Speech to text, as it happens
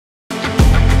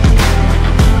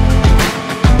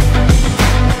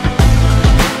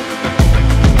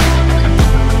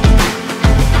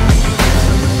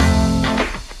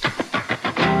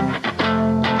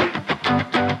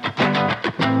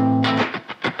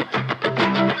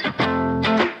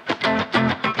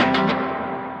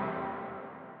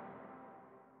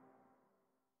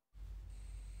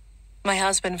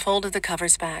husband folded the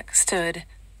covers back, stood,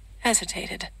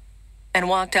 hesitated, and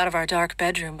walked out of our dark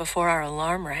bedroom before our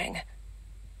alarm rang.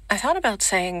 I thought about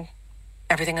saying,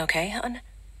 "Everything okay, hon?"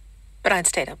 But I'd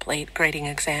stayed up late grading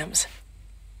exams.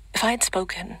 If I'd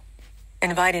spoken,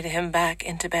 invited him back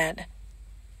into bed,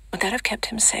 would that have kept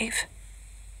him safe?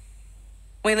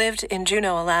 We lived in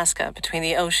Juneau, Alaska, between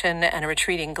the ocean and a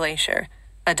retreating glacier,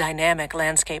 a dynamic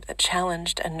landscape that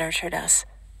challenged and nurtured us.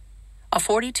 A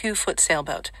 42-foot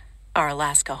sailboat, our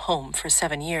Alaska home for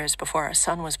 7 years before our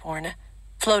son was born,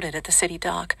 floated at the city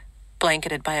dock,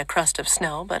 blanketed by a crust of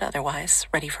snow, but otherwise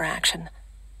ready for action.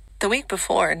 The week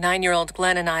before, 9-year-old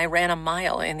Glenn and I ran a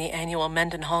mile in the annual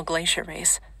Mendenhall Glacier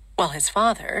Race, while his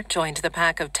father joined the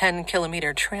pack of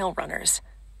 10-kilometer trail runners.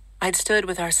 I'd stood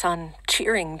with our son,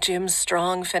 cheering Jim's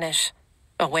strong finish,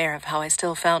 aware of how I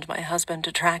still found my husband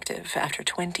attractive after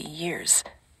 20 years.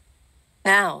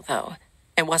 Now, though,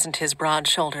 it wasn't his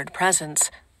broad-shouldered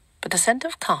presence, but the scent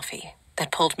of coffee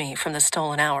that pulled me from the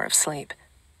stolen hour of sleep.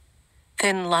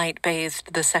 Thin light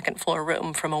bathed the second-floor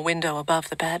room from a window above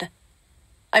the bed.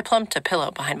 I plumped a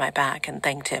pillow behind my back and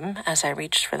thanked him as I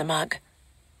reached for the mug.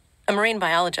 A marine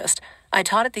biologist, I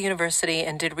taught at the university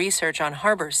and did research on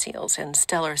harbor seals and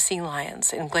stellar sea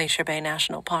lions in Glacier Bay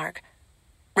National Park.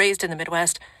 Raised in the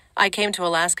Midwest, I came to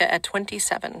Alaska at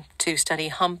 27 to study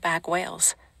humpback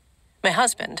whales. My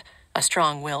husband, a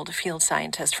strong-willed field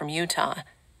scientist from Utah,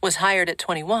 was hired at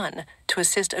 21 to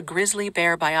assist a grizzly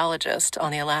bear biologist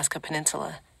on the Alaska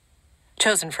Peninsula.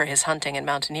 Chosen for his hunting and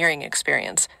mountaineering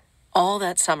experience, all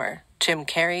that summer, Jim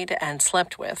carried and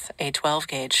slept with a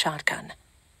 12-gauge shotgun.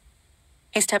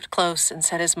 He stepped close and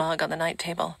set his mug on the night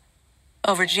table.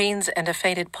 Over jeans and a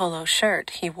faded polo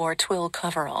shirt, he wore twill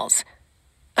coveralls.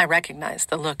 I recognized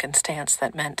the look and stance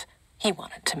that meant he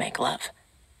wanted to make love.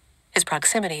 His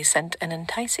proximity sent an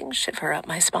enticing shiver up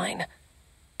my spine.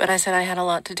 But I said I had a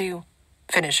lot to do.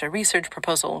 Finish a research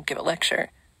proposal, give a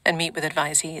lecture, and meet with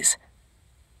advisees.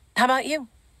 "How about you?"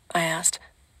 I asked,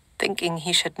 thinking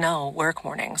he should know work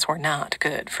mornings were not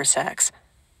good for sex.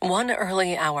 1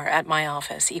 early hour at my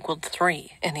office equaled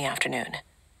 3 in the afternoon.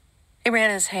 He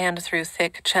ran his hand through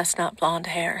thick chestnut blonde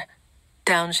hair.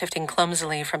 Downshifting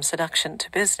clumsily from seduction to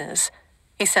business,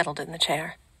 he settled in the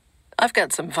chair. "I've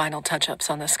got some final touch-ups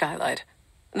on the skylight.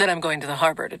 Then I'm going to the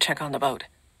harbor to check on the boat.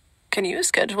 Can you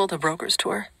schedule the broker's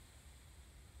tour?"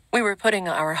 We were putting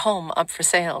our home up for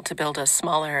sale to build a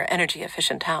smaller,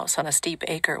 energy-efficient house on a steep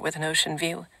acre with an ocean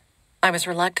view. I was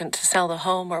reluctant to sell the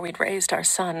home where we'd raised our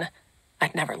son.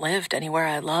 I'd never lived anywhere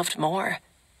I loved more.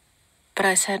 But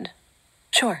I said,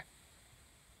 "Sure."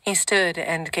 He stood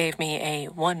and gave me a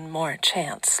one more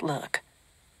chance look.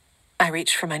 I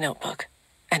reached for my notebook,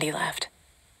 and he left.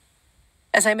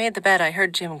 As I made the bed, I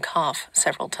heard Jim cough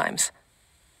several times.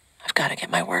 I've got to get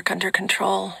my work under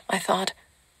control, I thought,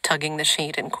 tugging the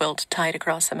sheet and quilt tight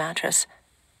across the mattress.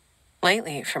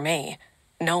 Lately, for me,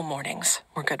 no mornings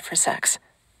were good for sex.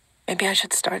 Maybe I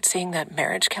should start seeing that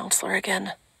marriage counselor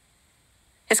again.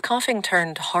 His coughing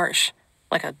turned harsh,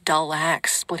 like a dull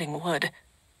axe splitting wood.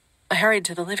 I hurried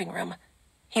to the living room.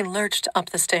 He lurched up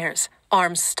the stairs,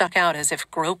 arms stuck out as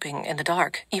if groping in the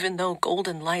dark, even though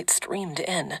golden light streamed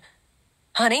in.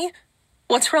 "Honey,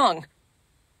 what's wrong?"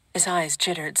 His eyes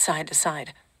jittered side to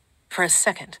side. For a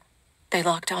second, they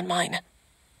locked on mine.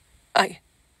 I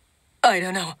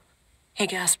don't know," he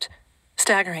gasped,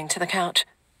 staggering to the couch.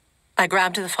 I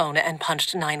grabbed the phone and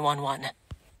punched 911.